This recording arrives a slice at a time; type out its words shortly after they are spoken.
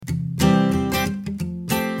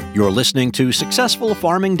You're listening to Successful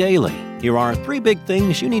Farming Daily. Here are 3 big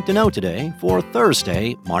things you need to know today for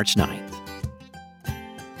Thursday, March 9th.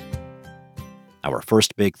 Our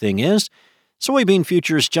first big thing is soybean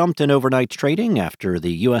futures jumped in overnight trading after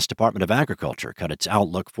the U.S. Department of Agriculture cut its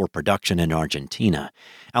outlook for production in Argentina.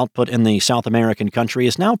 Output in the South American country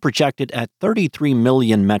is now projected at 33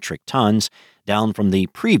 million metric tons, down from the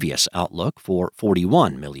previous outlook for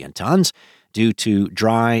 41 million tons. Due to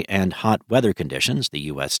dry and hot weather conditions,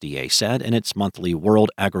 the USDA said in its monthly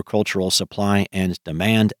World Agricultural Supply and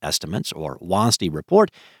Demand Estimates, or WASDE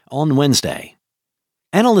report, on Wednesday.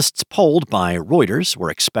 Analysts polled by Reuters were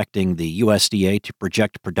expecting the USDA to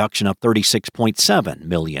project production of 36.7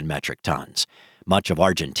 million metric tons. Much of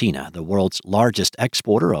Argentina, the world's largest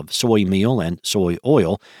exporter of soy meal and soy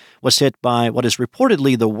oil, was hit by what is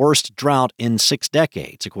reportedly the worst drought in 6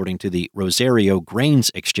 decades, according to the Rosario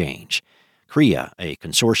Grains Exchange. CREA, a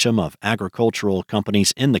consortium of agricultural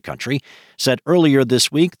companies in the country, said earlier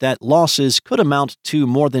this week that losses could amount to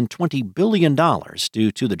more than $20 billion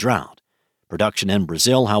due to the drought. Production in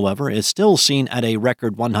Brazil, however, is still seen at a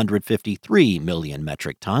record 153 million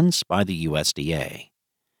metric tons by the USDA.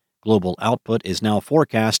 Global output is now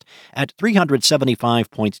forecast at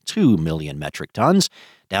 375.2 million metric tons,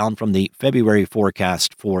 down from the February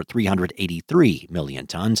forecast for 383 million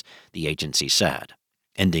tons, the agency said.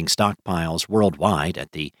 Ending stockpiles worldwide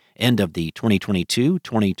at the end of the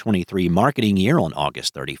 2022-2023 marketing year on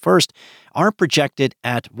August 31st are projected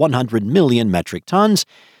at 100 million metric tons,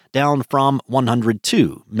 down from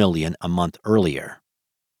 102 million a month earlier.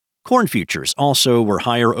 Corn futures also were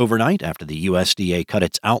higher overnight after the USDA cut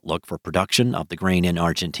its outlook for production of the grain in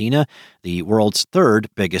Argentina, the world's third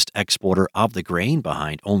biggest exporter of the grain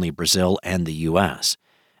behind only Brazil and the U.S.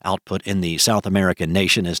 Output in the South American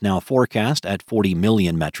nation is now forecast at 40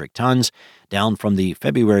 million metric tons, down from the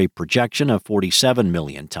February projection of 47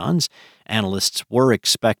 million tons. Analysts were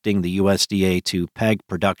expecting the USDA to peg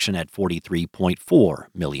production at 43.4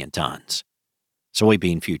 million tons.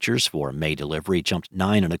 Soybean futures for May delivery jumped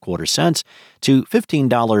 9.25 cents to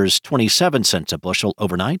 $15.27 a bushel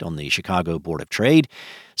overnight on the Chicago Board of Trade.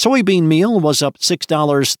 Soybean meal was up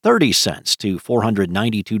 $6.30 to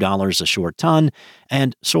 $492 a short ton,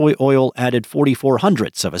 and soy oil added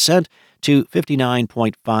 0.44 of a cent to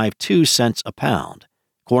 59.52 cents a pound.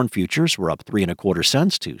 Corn futures were up 3.25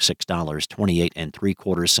 cents to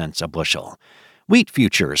 $6.2875 a bushel. Wheat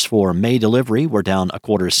futures for May delivery were down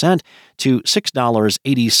 0.25 cent to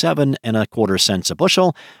 $6.8725 a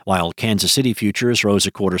bushel, while Kansas City futures rose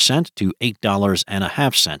 0.25 cent to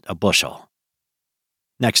 $8.50 a bushel.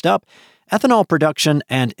 Next up, ethanol production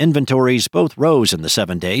and inventories both rose in the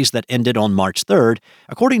 7 days that ended on March 3rd,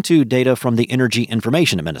 according to data from the Energy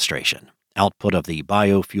Information Administration. Output of the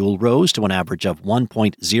biofuel rose to an average of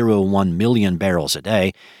 1.01 million barrels a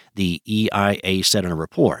day, the EIA said in a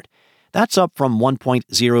report. That's up from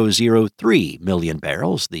 1.003 million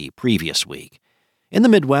barrels the previous week. In the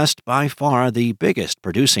Midwest, by far the biggest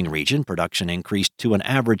producing region, production increased to an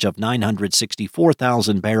average of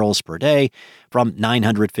 964,000 barrels per day from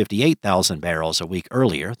 958,000 barrels a week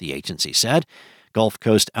earlier, the agency said. Gulf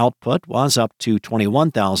Coast output was up to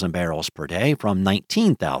 21,000 barrels per day from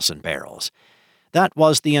 19,000 barrels. That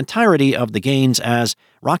was the entirety of the gains, as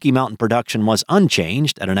Rocky Mountain production was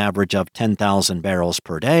unchanged at an average of 10,000 barrels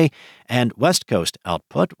per day, and West Coast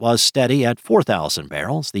output was steady at 4,000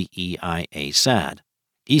 barrels, the EIA said.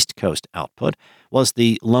 East Coast output was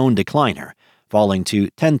the lone decliner, falling to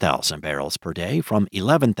 10,000 barrels per day from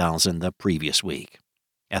 11,000 the previous week.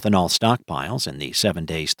 Ethanol stockpiles in the 7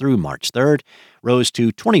 days through March 3rd rose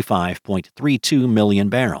to 25.32 million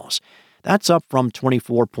barrels. That's up from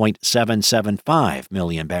 24.775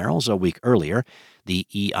 million barrels a week earlier, the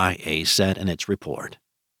EIA said in its report.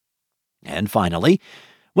 And finally,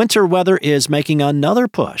 winter weather is making another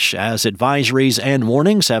push as advisories and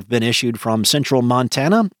warnings have been issued from central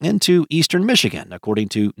Montana into eastern Michigan, according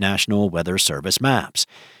to National Weather Service maps.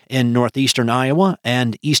 In northeastern Iowa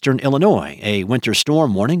and eastern Illinois, a winter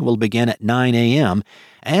storm warning will begin at 9 a.m.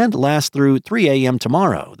 and last through 3 a.m.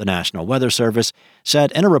 tomorrow, the National Weather Service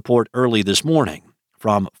said in a report early this morning.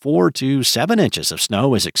 From 4 to 7 inches of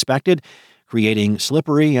snow is expected, creating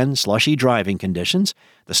slippery and slushy driving conditions.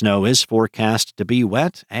 The snow is forecast to be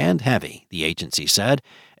wet and heavy, the agency said.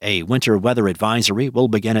 A winter weather advisory will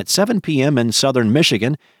begin at 7 p.m. in southern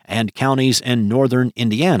Michigan and counties in northern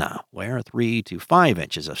Indiana, where 3 to 5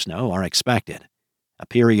 inches of snow are expected. A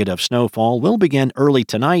period of snowfall will begin early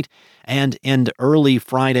tonight and end early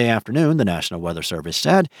Friday afternoon, the National Weather Service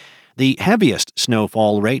said. The heaviest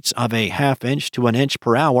snowfall rates of a half inch to an inch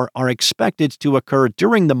per hour are expected to occur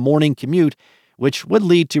during the morning commute, which would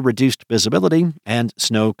lead to reduced visibility and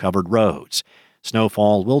snow-covered roads.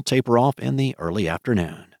 Snowfall will taper off in the early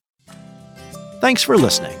afternoon. Thanks for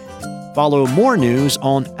listening. Follow more news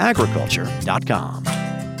on agriculture.com.